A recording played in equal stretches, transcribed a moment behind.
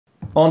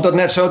On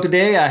 .NET Show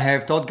today, I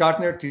have Todd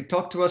Gardner to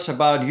talk to us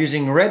about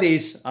using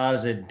Redis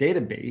as a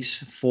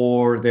database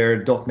for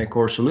their .NET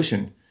Core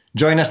solution.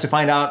 Join us to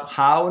find out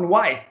how and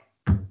why.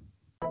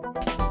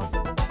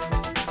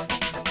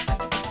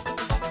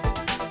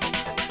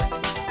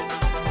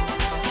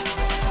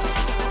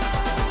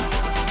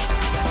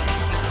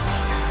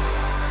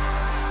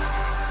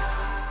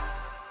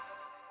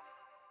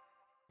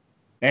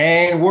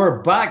 And we're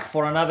back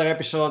for another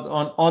episode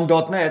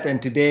on .NET.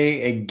 And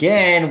today,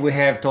 again, we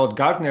have Todd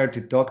Gardner to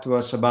talk to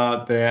us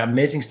about the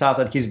amazing stuff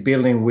that he's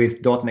building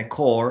with .NET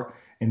Core.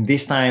 And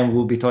this time,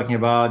 we'll be talking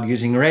about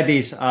using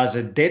Redis as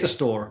a data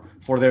store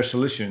for their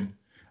solution.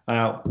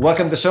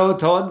 Welcome to the show,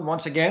 Todd,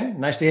 once again.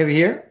 Nice to have you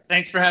here.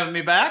 Thanks for having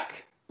me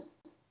back.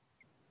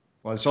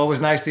 Well, it's always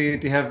nice to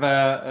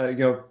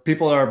have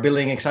people are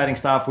building exciting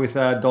stuff with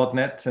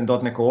 .NET and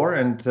 .NET Core.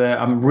 And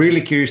I'm really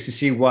curious to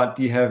see what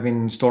you have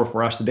in store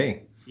for us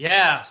today.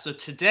 Yeah, so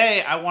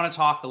today I want to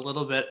talk a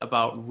little bit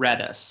about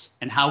Redis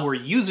and how we're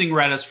using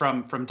Redis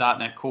from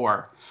 .NET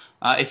Core.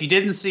 If you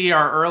didn't see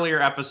our earlier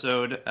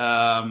episode,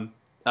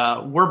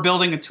 we're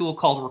building a tool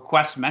called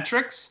Request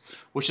Metrics,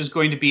 which is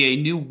going to be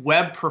a new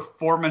web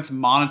performance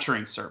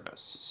monitoring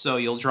service. So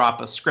you'll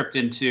drop a script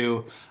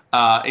into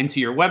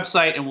your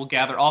website, and we'll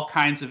gather all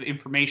kinds of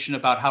information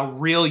about how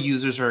real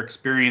users are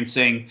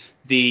experiencing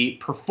the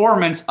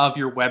performance of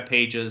your web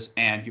pages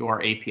and your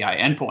API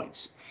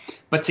endpoints.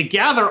 But to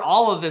gather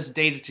all of this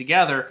data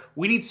together,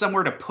 we need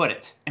somewhere to put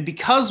it. And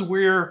because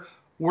we're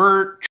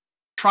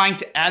trying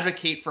to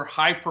advocate for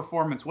high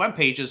performance web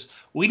pages,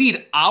 we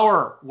need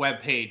our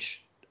web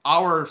page,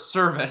 our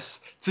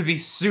service, to be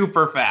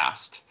super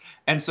fast.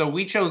 And so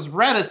we chose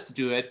Redis to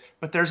do it,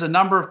 but there's a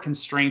number of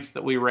constraints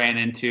that we ran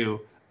into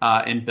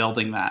in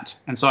building that.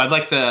 And so I'd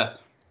like to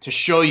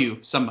show you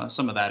some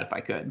of that if I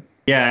could.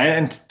 Yeah,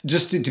 and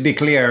just to be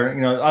clear,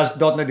 as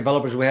 .NET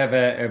developers, we have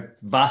a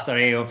vast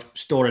array of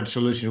storage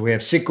solutions. We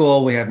have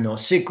SQL, we have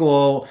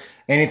NoSQL,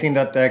 anything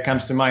that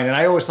comes to mind. And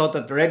I always thought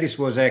that Redis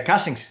was a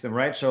caching system,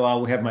 right? So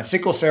we have my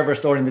SQL server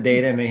storing the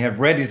data, and then you have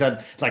Redis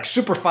that's like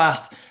super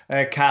fast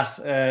cache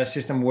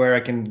system where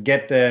I can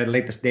get the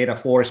latest data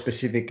for a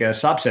specific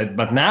subset.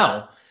 But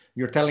now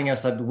you're telling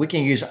us that we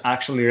can use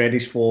actually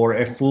Redis for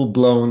a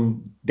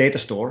full-blown data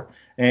store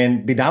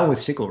and be done with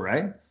SQL,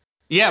 right?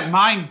 Yeah,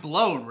 mind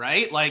blown,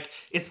 right? Like,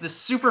 it's the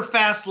super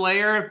fast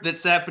layer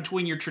that's sat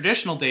between your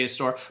traditional data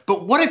store.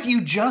 But what if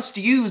you just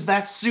use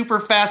that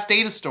super fast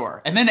data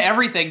store? And then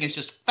everything is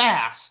just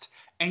fast,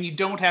 and you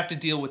don't have to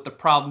deal with the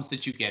problems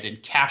that you get in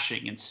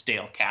caching and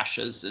stale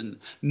caches and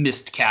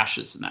missed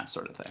caches and that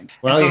sort of thing.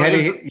 Well, so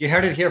you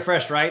heard it here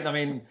first, right? I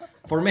mean,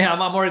 for me,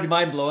 I'm already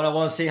mind blown. I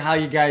want to see how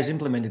you guys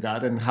implemented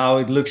that and how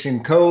it looks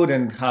in code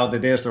and how the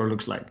data store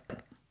looks like.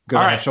 Good.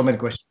 I have so many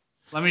questions.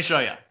 Let me show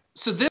you.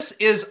 So this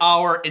is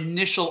our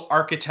initial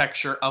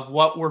architecture of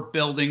what we're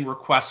building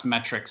Request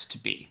Metrics to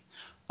be.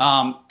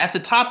 At the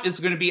top is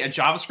going to be a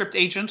JavaScript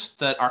agent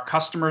that our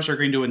customers are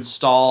going to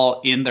install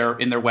in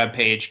their web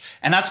page,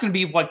 and that's going to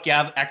be what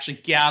actually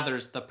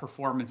gathers the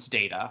performance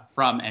data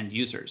from end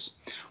users.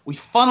 We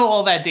funnel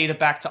all that data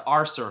back to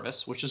our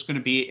service, which is going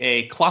to be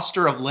a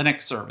cluster of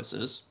Linux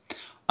services.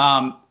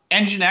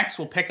 Nginx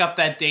will pick up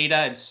that data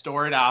and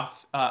store it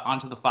off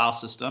onto the file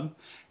system,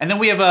 and then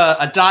we have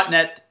a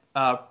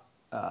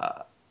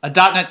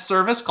 .NET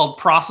service called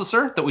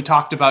Processor that we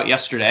talked about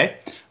yesterday.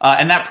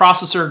 And that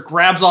processor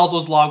grabs all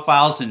those log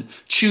files and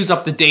chews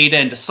up the data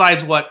and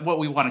decides what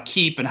we want to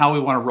keep and how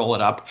we want to roll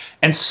it up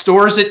and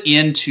stores it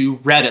into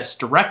Redis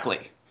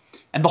directly.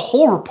 And the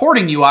whole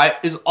reporting UI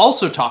is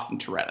also talking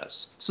to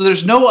Redis. So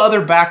there's no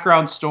other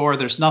background store.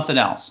 There's nothing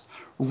else.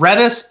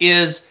 Redis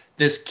is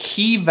this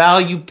key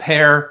value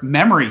pair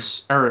memory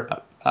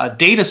or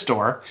data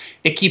store.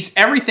 It keeps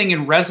everything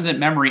in resident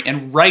memory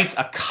and writes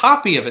a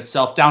copy of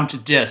itself down to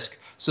disk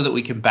so that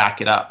we can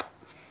back it up.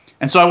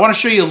 And so I want to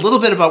show you a little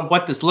bit about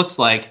what this looks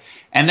like,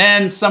 and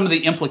then some of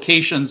the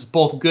implications,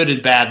 both good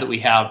and bad, that we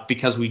have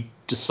because we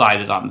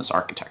decided on this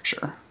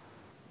architecture.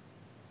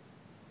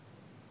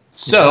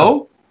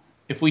 So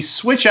if we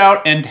switch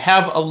out and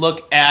have a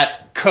look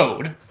at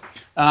code,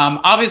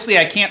 obviously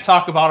I can't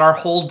talk about our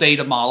whole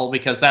data model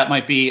because that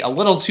might be a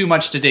little too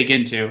much to dig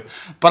into,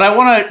 but I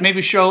want to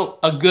maybe show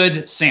a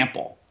good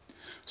sample.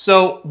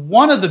 So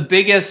one of the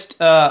biggest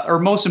or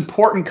most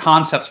important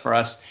concepts for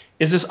us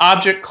is this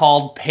object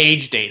called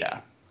page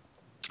data.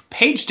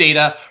 Page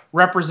data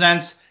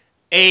represents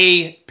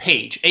a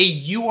page, a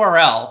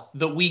URL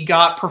that we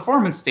got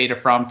performance data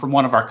from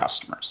one of our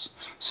customers.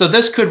 So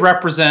this could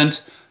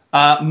represent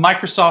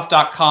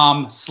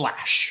Microsoft.com/,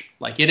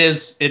 like it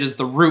is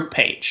the root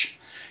page.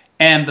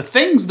 And the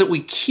things that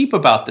we keep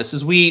about this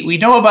is we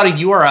know about a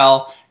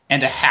URL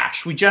and a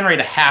hash. We generate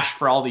a hash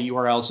for all the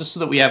URLs just so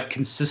that we have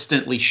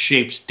consistently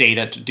shaped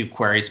data to do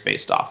queries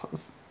based off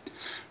of.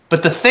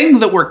 But the thing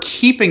that we're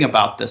keeping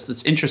about this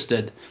that's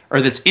interesting,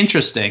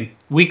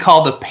 we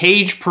call the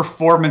page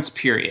performance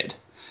period.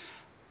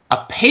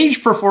 A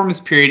page performance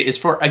period is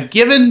for a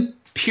given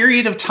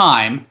period of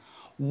time,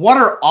 what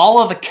are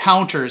all of the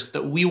counters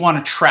that we want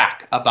to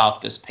track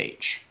about this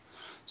page?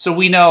 So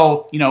we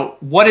know,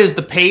 what is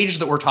the page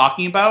that we're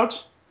talking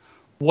about?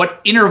 What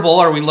interval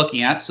are we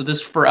looking at? So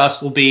this for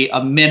us will be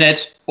a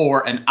minute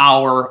or an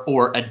hour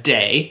or a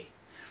day.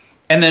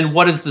 And then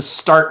what is the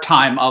start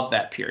time of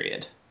that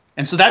period?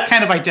 And so that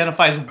kind of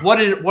identifies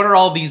what are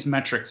all these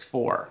metrics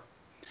for.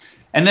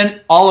 And then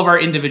all of our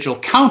individual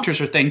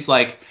counters are things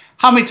like,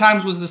 how many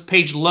times was this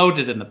page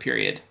loaded in the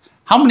period?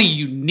 How many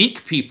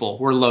unique people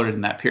were loaded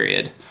in that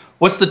period?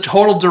 What's the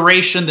total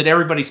duration that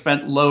everybody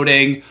spent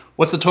loading?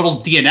 What's the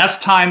total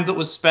DNS time that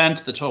was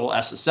spent? The total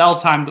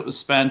SSL time that was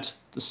spent?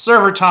 The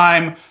server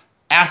time,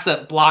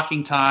 asset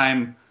blocking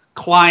time,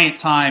 client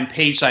time,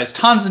 page size,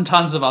 tons and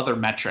tons of other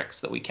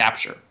metrics that we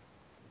capture.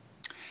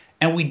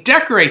 And we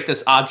decorate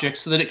this object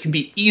so that it can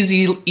be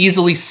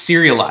easily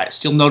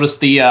serialized. You'll notice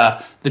the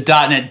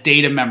 .NET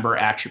data member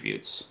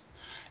attributes.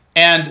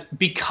 And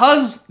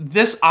because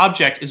this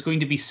object is going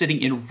to be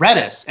sitting in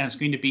Redis and it's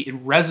going to be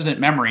in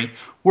resident memory,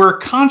 we're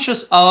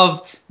conscious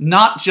of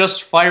not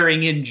just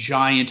firing in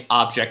giant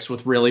objects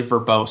with really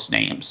verbose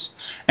names.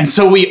 And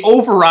so we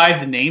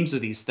override the names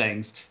of these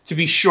things to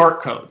be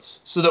short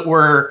codes so that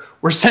we're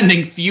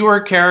sending fewer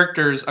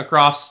characters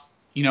across,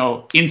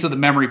 into the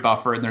memory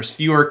buffer, and there's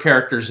fewer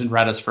characters in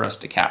Redis for us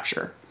to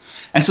capture.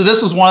 And so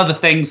this was one of the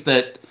things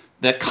that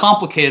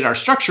complicated our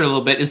structure a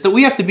little bit, is that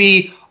we have to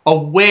be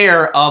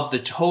aware of the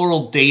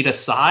total data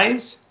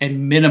size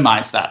and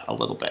minimize that a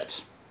little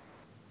bit.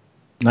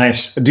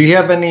 Nice. Do you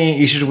have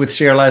any issues with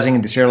serializing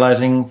and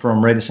deserializing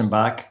from Redis and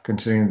back,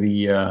 considering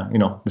the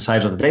the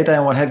size of the data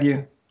and what have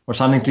you, or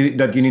something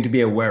that you need to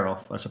be aware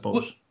of, I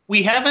suppose?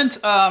 We haven't.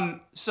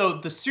 So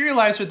the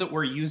serializer that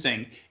we're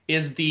using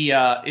is the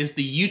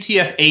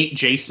UTF-8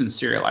 JSON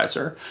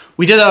serializer.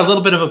 We did a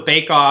little bit of a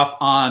bake-off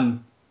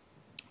on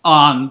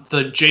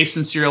the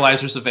JSON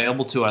serializers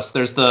available to us.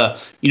 There's the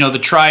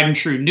tried and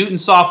true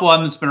Newtonsoft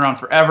one that's been around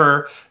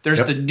forever.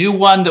 There's the new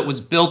one that was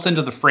built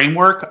into the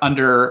framework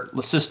under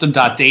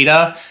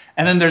system.data.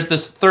 And then there's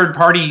this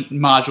third-party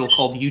module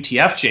called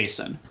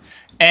UTF-JSON.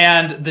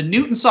 And the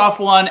Newtonsoft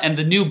one and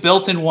the new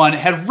built-in one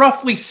had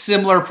roughly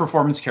similar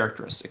performance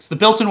characteristics. The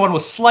built-in one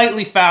was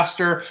slightly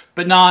faster,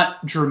 but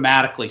not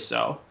dramatically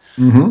so.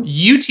 Mm-hmm.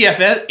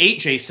 UTF-8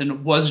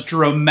 JSON was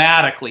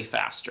dramatically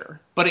faster,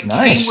 but it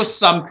came with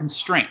some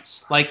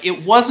constraints. Like,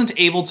 it wasn't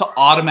able to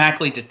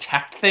automatically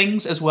detect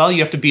things as well.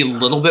 You have to be a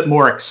little bit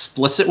more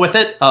explicit with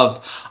it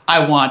of,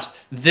 I want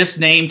this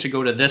name to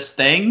go to this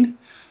thing.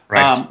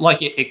 Right.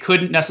 Like it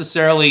couldn't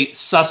necessarily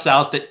suss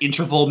out that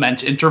interval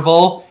meant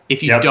interval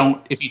if you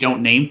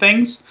don't name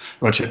things.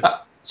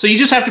 Gotcha. So you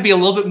just have to be a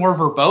little bit more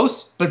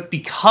verbose, but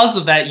because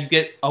of that, you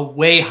get a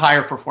way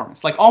higher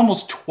performance, like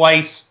almost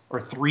twice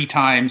or 3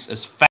 times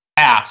as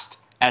fast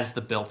as the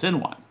built-in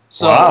one.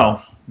 So,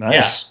 wow, nice.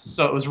 Yeah,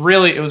 so it was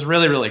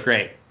really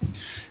great.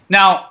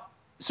 Now,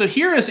 so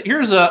here's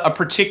a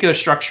particular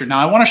structure. Now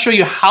I want to show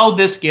you how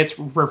this gets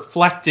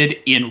reflected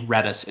in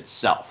Redis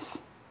itself.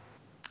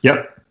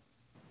 Yep.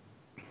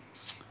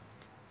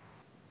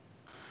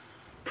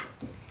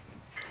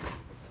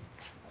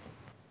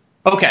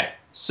 Okay,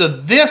 so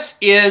this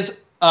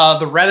is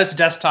the Redis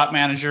Desktop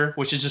Manager,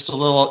 which is just a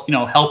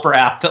little helper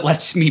app that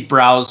lets me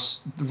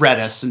browse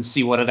Redis and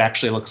see what it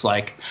actually looks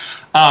like.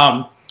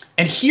 And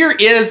here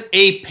is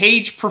a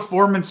page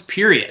performance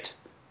period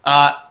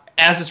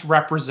as it's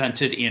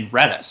represented in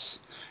Redis.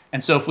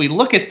 And so if we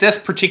look at this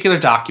particular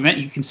document,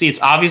 you can see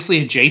it's obviously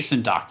a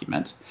JSON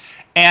document,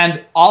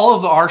 and all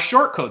of our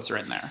shortcodes are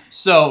in there.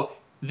 So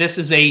this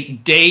is a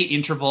day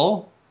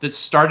interval that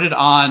started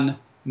on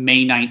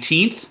May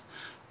 19th.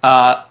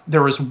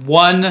 There was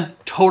 1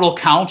 total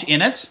count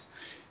in it.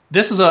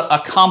 This is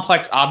a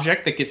complex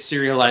object that gets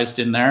serialized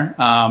in there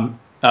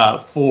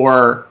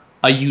for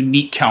a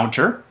unique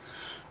counter.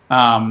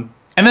 And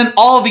then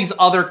all of these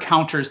other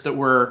counters that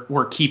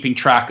we're keeping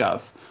track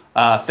of.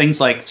 Things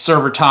like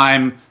server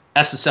time,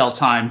 SSL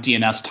time,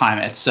 DNS time,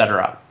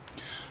 etc.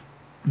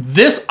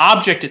 This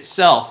object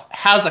itself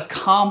has a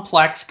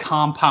complex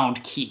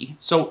compound key.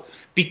 So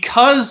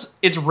because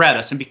it's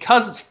Redis and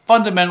because it's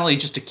fundamentally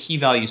just a key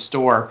value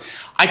store,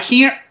 I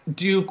can't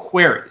do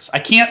queries. I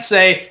can't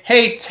say,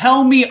 hey,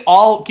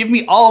 give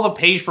me all the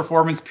page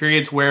performance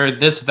periods where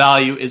this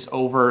value is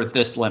over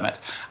this limit.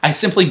 I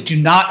simply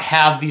do not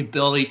have the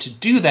ability to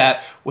do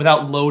that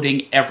without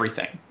loading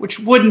everything, which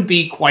wouldn't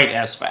be quite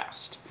as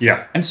fast.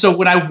 Yeah. And so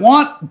when I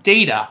want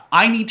data,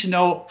 I need to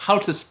know how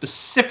to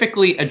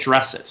specifically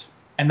address it.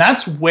 And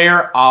that's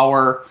where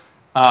our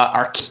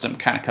system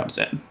kind of comes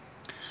in.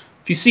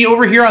 If you see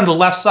over here on the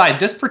left side,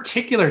 this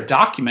particular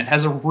document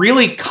has a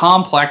really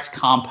complex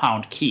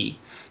compound key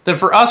that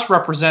for us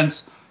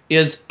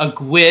is a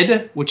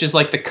GUID, which is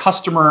like the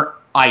customer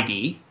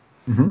ID,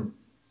 mm-hmm.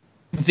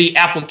 the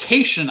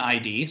application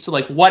ID, so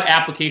like what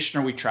application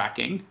are we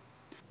tracking,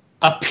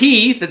 a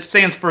P that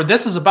stands for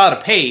this is about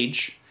a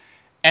page,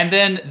 and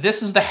then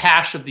this is the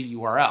hash of the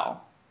URL.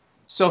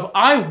 So if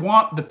I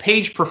want the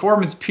page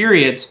performance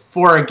periods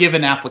for a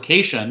given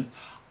application,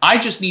 I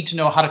just need to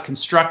know how to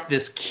construct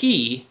this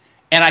key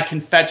and I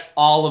can fetch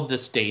all of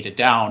this data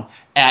down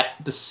at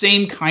the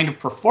same kind of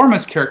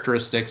performance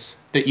characteristics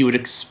that you would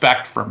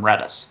expect from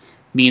Redis,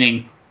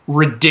 meaning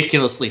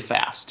ridiculously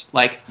fast.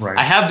 Like, Right.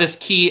 I have this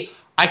key,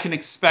 I can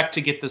expect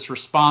to get this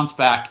response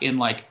back in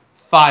like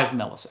 5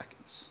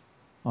 milliseconds.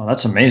 Oh,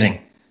 that's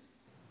amazing.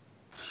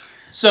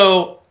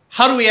 So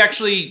how do we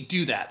actually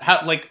do that?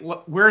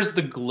 Where's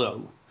the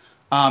glue?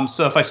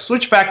 So if I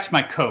switch back to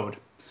my code,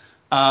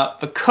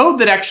 the code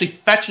that actually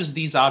fetches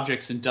these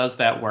objects and does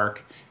that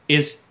work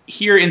is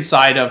here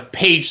inside of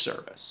page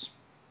service.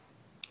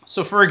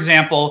 So for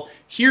example,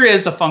 here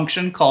is a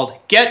function called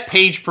get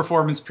page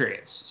performance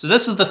periods. So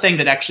this is the thing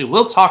that actually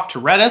will talk to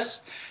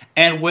Redis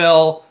and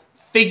will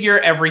figure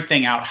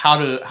everything out, how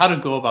to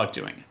go about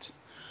doing it.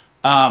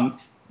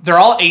 They're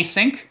all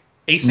async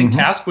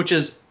task, which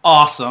is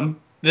awesome.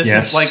 This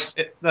is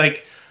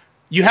like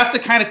you have to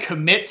kind of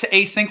commit to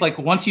async. Like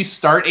once you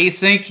start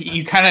async,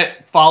 you kind of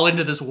fall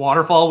into this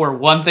waterfall where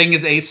one thing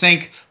is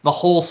async, the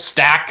whole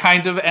stack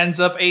kind of ends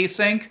up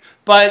async.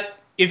 But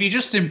if you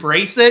just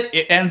embrace it,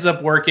 it ends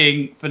up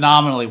working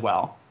phenomenally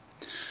well.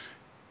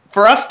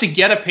 For us to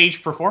get a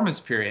page performance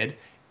period,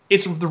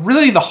 it's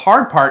really the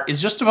hard part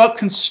is just about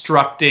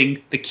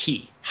constructing the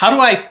key. How do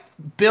I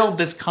build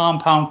this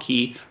compound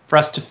key for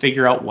us to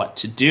figure out what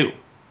to do?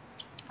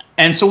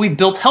 And so we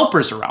built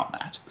helpers around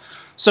that.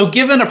 So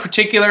given a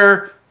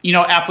particular,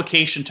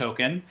 application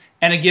token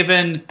and a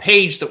given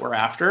page that we're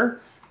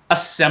after,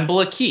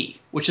 assemble a key,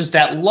 which is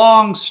that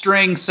long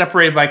string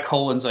separated by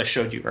colons I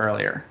showed you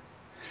earlier.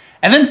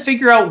 And then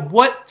figure out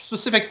what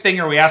specific thing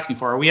are we asking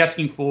for. Are we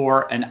asking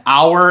for an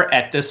hour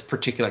at this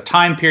particular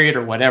time period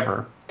or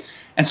whatever?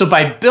 And so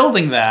by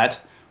building that,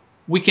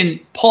 we can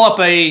pull up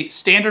a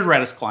standard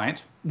Redis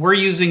client. We're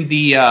using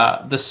the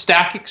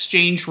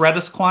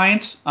StackExchange.Redis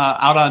client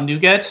out on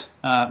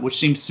NuGet, which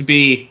seems to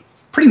be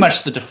pretty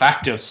much the de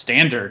facto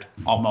standard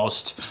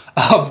almost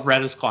of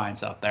Redis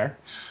clients out there.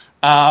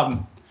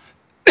 And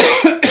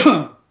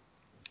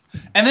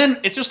then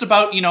it's just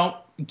about,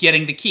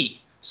 getting the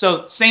key.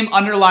 So same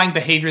underlying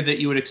behavior that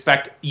you would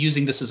expect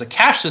using this as a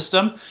cache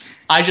system.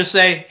 I just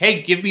say,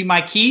 hey, give me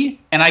my key,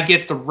 and I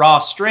get the raw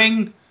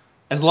string.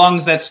 As long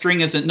as that string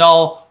isn't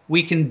null,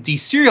 we can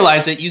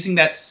deserialize it using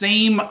that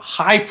same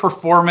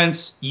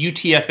high-performance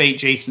UTF-8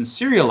 JSON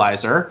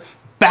serializer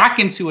back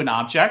into an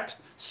object,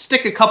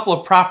 stick a couple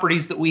of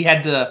properties that we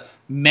had to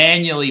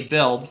manually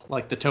build,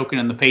 like the token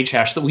and the page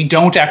hash, that we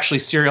don't actually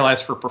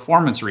serialize for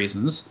performance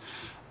reasons,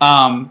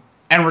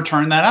 and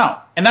return that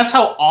out. And that's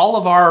how all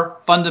of our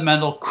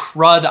fundamental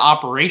CRUD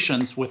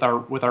operations with our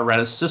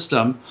Redis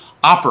system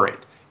operate.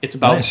 It's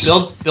about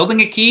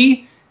building a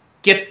key,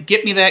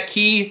 get me that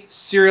key,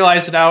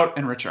 serialize it out,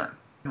 and return.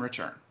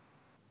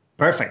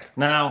 Perfect.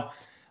 Now,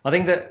 I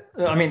think that,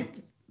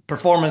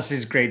 performance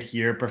is great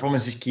here.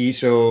 Performance is key.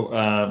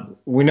 So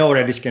we know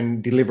Redis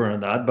can deliver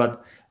on that.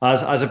 But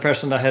as a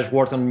person that has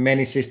worked on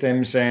many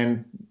systems,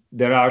 and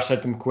there are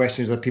certain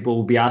questions that people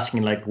will be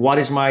asking, like, what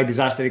is my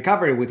disaster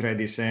recovery with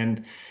Redis?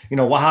 And,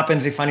 what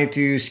happens if I need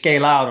to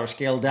scale out or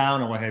scale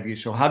down or what have you?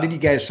 So how did you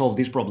guys solve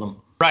this problem?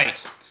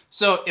 Right.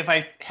 So if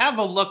I have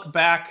a look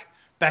back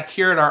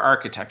here at our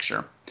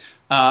architecture,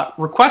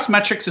 request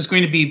metrics is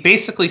going to be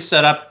basically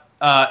set up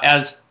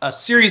as a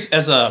series,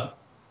 as a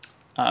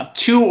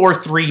 2 or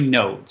 3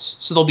 nodes.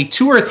 So there'll be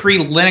 2 or 3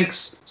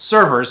 Linux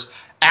servers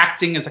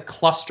acting as a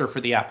cluster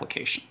for the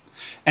application.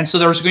 And so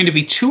there's going to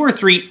be 2 or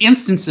 3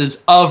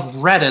 instances of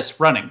Redis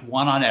running,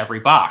 one on every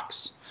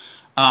box.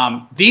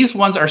 These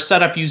ones are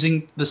set up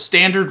using the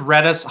standard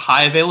Redis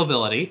high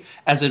availability,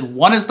 as in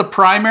one is the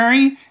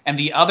primary and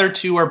the other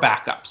 2 are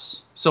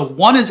backups. So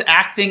one is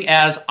acting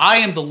as I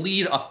am the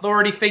lead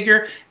authority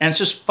figure, and it's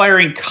just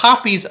firing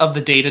copies of the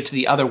data to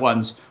the other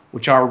ones,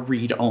 which are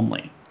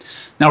read-only.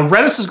 Now,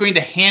 Redis is going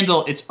to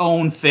handle its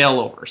own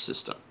failover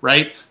system,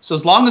 right? So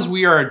as long as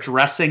we are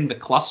addressing the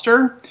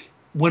cluster,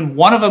 when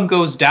one of them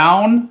goes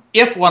down,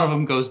 if one of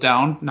them goes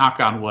down,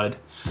 knock on wood,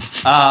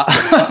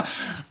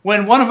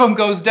 when one of them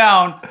goes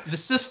down, the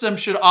system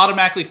should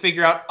automatically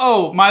figure out,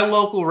 oh, my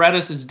local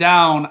Redis is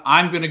down,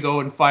 I'm going to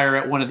go and fire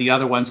at one of the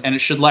other ones, and it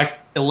should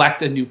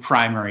elect a new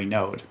primary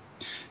node.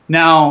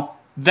 Now,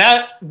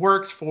 that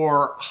works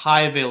for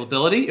high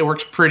availability. It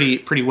works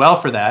pretty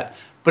well for that,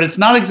 but it's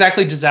not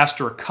exactly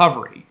disaster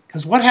recovery.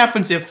 Because what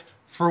happens if,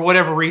 for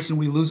whatever reason,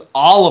 we lose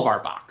all of our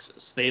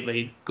boxes?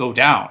 They go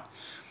down.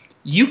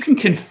 You can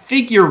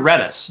configure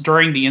Redis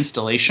during the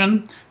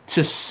installation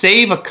to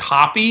save a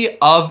copy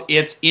of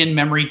its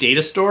in-memory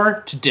data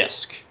store to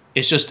disk.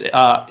 It's just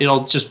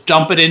it'll just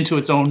dump it into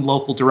its own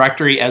local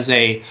directory as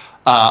a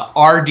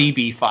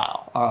RDB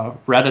file, a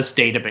Redis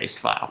database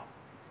file.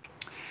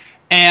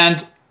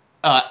 And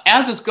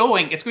as it's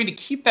going to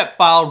keep that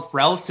file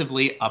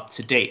relatively up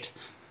to date.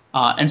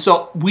 And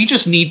so we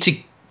just need to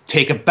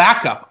take a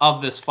backup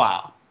of this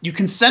file. You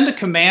can send a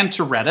command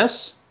to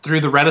Redis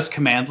through the Redis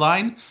command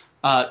line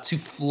to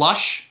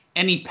flush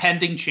any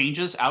pending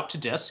changes out to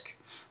disk.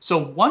 So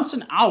once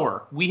an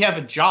hour, we have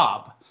a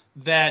job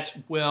that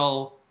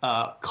will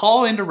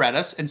call into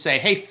Redis and say,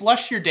 hey,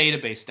 flush your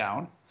database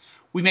down.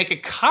 we make a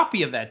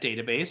copy of that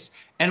database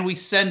and we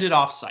send it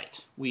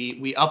off-site.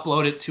 We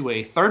upload it to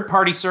a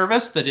third-party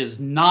service that is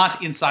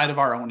not inside of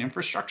our own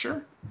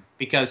infrastructure,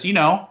 because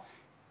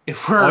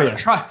if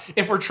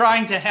we're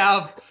trying to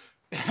have,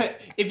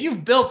 if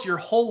you've built your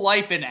whole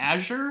life in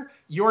Azure,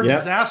 your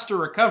disaster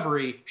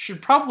recovery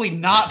should probably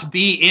not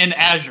be in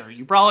Azure.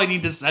 You probably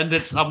need to send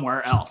it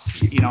somewhere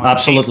else.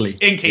 Absolutely,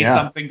 in case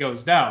something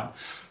goes down.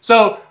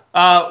 So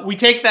we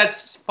take that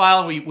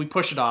file, we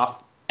push it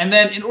off. And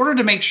then in order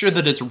to make sure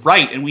that it's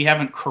right and we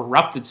haven't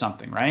corrupted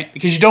something, right?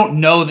 Because you don't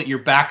know that your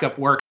backup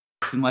works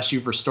unless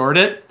you've restored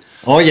it.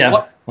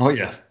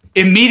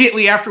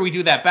 Immediately after we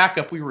do that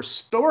backup, we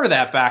restore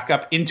that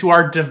backup into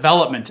our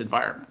development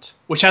environment,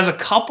 which has a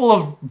couple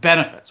of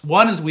benefits.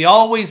 One is we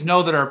always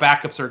know that our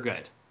backups are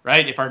good,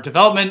 right? If our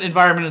development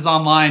environment is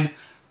online,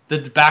 the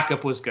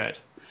backup was good.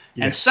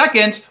 Yes. And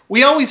second,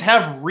 we always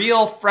have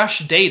real fresh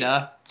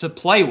data to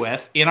play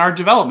with in our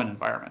development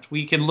environment.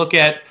 We can look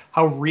at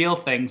how real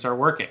things are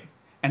working.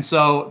 And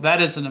so that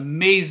is an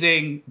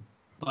amazing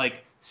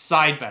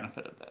side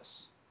benefit of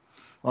this.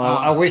 Well,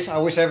 I wish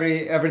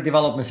every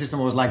development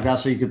system was like that,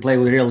 so you could play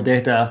with real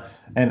data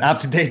and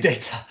up-to-date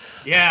data.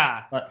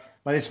 Yeah.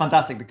 But it's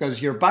fantastic because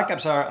your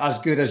backups are as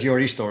good as your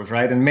restores,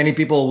 right? And many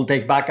people will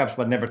take backups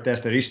but never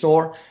test a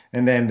restore,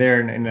 and then they're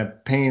in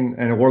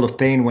a world of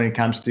pain when it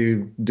comes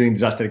to doing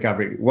disaster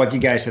recovery. What you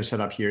guys have set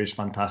up here is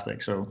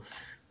fantastic. So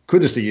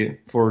kudos to you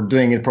for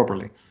doing it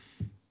properly.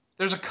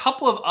 There's a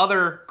couple of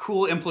other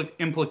cool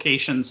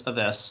implications of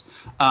this.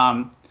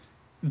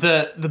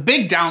 The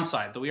big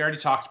downside that we already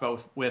talked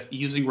about with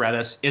using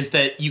Redis is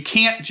that you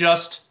can't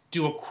just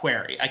do a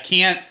query. I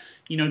can't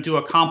do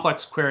a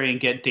complex query and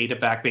get data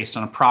back based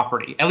on a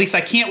property. At least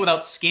I can't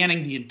without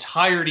scanning the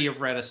entirety of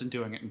Redis and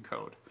doing it in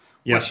code,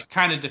 which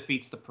kind of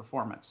defeats the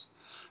performance.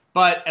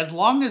 But as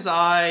long as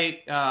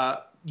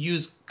I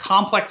use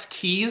complex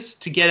keys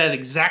to get at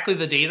exactly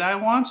the data I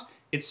want,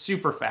 it's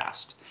super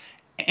fast.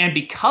 And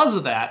because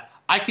of that,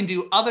 I can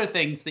do other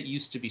things that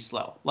used to be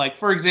slow. Like,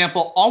 for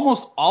example,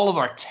 almost all of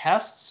our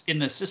tests in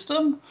the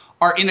system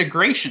are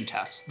integration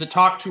tests that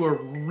talk to a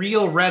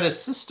real Redis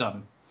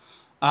system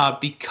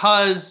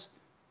because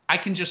I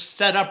can just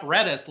set up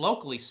Redis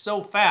locally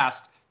so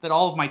fast that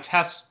all of my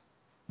tests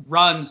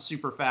run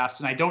super fast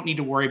and I don't need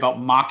to worry about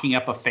mocking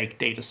up a fake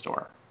data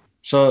store.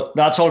 So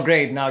that's all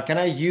great. Now, can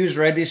I use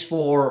Redis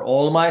for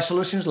all my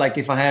solutions? Like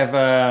if I have,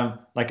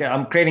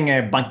 I'm creating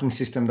a banking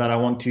system that I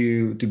want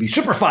to be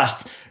super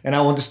fast and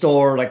I want to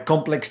store like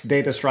complex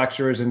data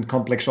structures and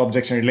complex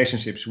objects and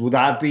relationships. Would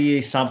that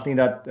be something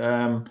that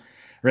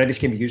Redis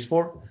can be used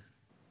for?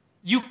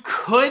 You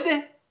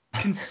could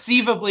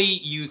conceivably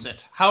use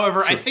it.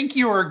 However, I think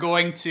you are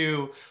going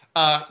to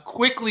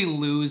quickly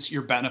lose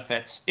your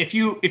benefits. If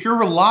you're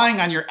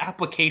relying on your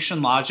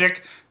application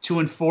logic to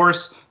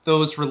enforce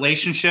those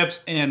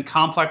relationships and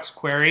complex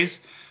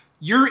queries,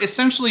 you're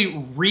essentially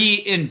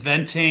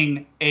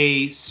reinventing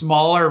a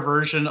smaller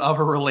version of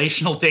a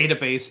relational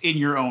database in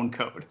your own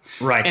code.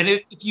 Right. And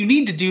if you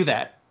need to do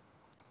that,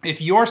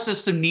 if your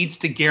system needs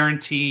to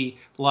guarantee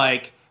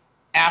like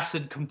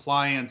ACID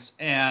compliance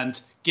and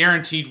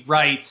guaranteed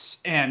rights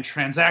and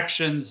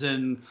transactions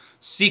and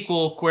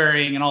SQL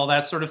querying and all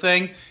that sort of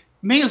thing,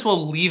 may as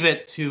well leave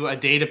it to a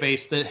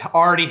database that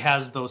already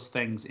has those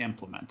things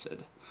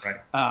implemented.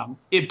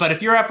 Right. But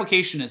if your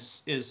application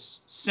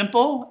is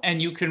simple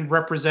and you can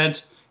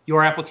represent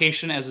your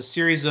application as a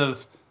series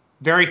of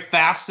very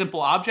fast, simple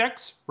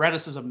objects,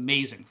 Redis is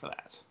amazing for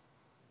that.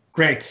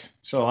 Great.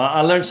 So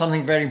I learned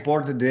something very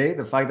important today,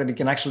 the fact that you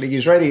can actually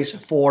use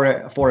Redis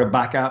for a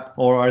backup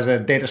or as a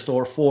data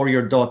store for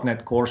your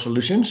 .NET Core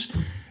solutions.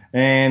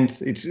 And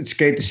it's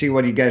great to see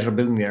what you guys are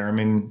building there. I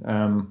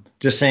mean,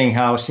 just saying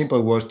how simple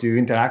it was to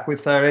interact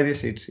with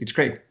Redis, it's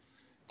great.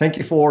 Thank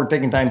you for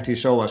taking time to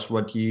show us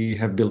what you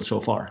have built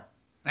so far.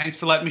 Thanks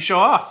for letting me show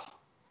off.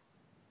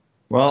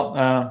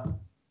 Well,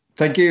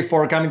 thank you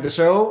for coming to the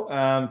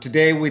show.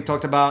 Today we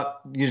talked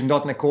about using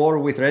 .NET Core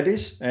with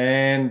Redis,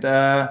 and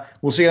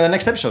we'll see you on the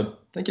next episode.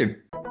 Thank you.